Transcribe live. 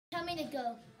me to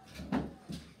go?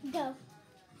 Go.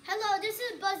 Hello, this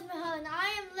is Buzz Mahone. I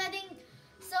am letting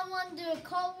someone do a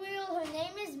cartwheel. Her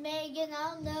name is Megan.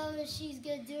 I don't know if she's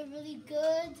gonna do it really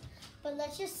good, but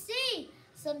let's just see.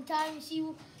 Sometimes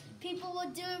people will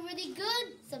do it really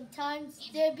good. Sometimes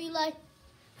they'll be like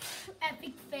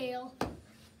epic fail.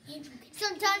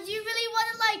 Sometimes you really want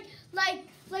to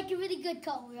like a really good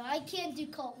cartwheel. I can't do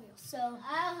cartwheels, so Can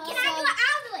I do it?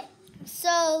 I'll do it.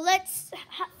 So let's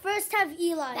first have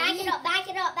Eli. Back it up.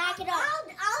 I'll do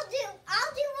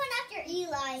one after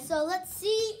Eli. So let's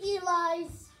see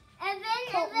Eli's. And then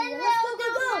cartwheel.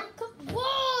 Let's go.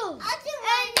 Whoa! I'll do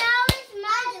one. And now it's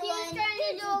Matthew's turn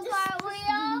to do a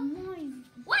cartwheel.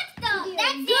 What the?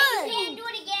 That's Good. it. You can't do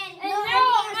it again. And No, now it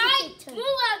has to I take turn.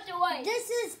 move out the way. This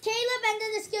is Caleb, and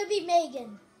then it's gonna be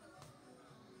Megan.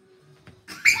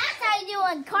 That's how you do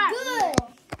a cartwheel. Good.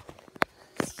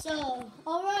 So,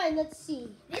 all right, let's see.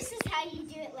 This is how you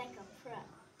do it like a pro.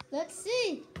 Let's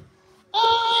see.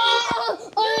 Oh!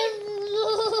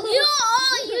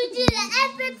 You did an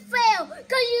epic fail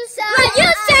because you said. Well, you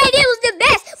said it was the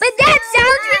best, but that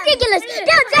sounds ridiculous.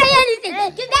 Don't say anything,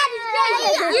 because that is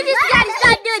crazy. You just gotta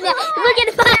stop doing that. We're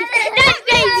gonna find that's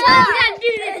crazy. You gotta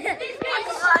do this.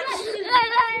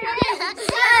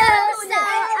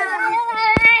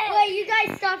 Wait, you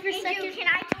guys stop for a second. Can I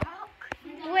talk?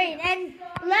 Wait, and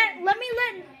let me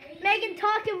let Megan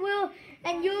talk,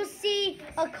 and you'll see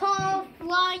a car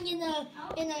flying in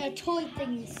a toy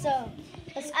thingy. So,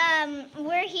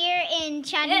 We're here in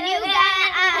Chattanooga.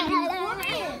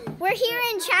 We're here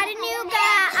in Chattanooga.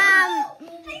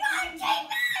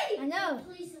 I know.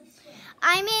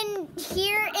 I'm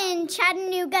here in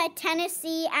Chattanooga,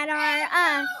 Tennessee, at our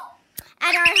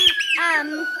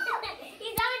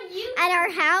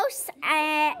house.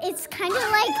 It's kind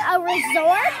of like a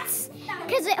resort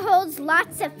because it holds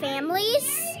lots of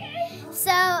families.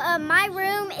 So my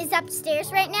room is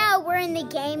upstairs right now. We're in the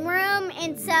game room,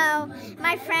 and so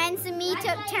my friends and me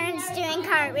took turns doing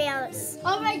cartwheels.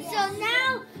 All right, so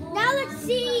now let's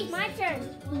see. My turn.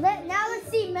 Now let's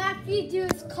see Matthew do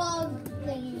his cog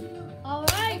thingy. All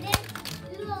right.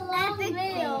 Epic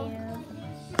fail.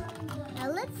 Now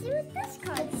let's see what this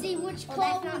card. Let's see which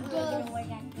cog will go.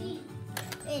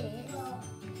 It is.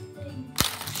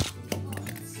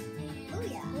 Oh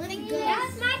yeah. Let it go. Now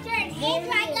it's my turn.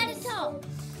 Andrew, I gotta talk.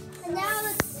 And now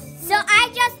let's. So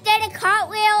I just did a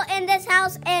cartwheel in this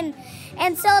house, and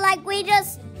so like we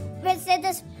just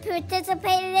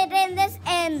participated in this,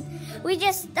 and we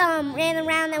just ran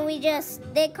around and we just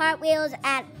did cartwheels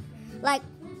at like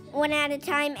one at a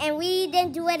time, and we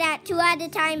didn't do it at two at a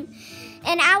time.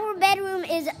 And our bedroom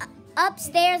is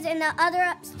upstairs in the other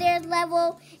upstairs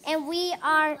level, and we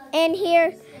are in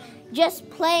here just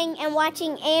playing and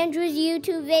watching Andrew's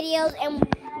YouTube videos, and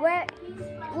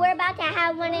we're about to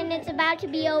have one, and it's about to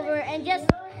be over, and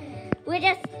we're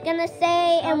just gonna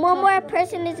say, and one more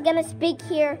person is gonna speak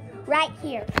here, right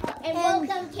here. And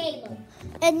welcome, Caleb.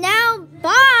 And now,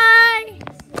 bye.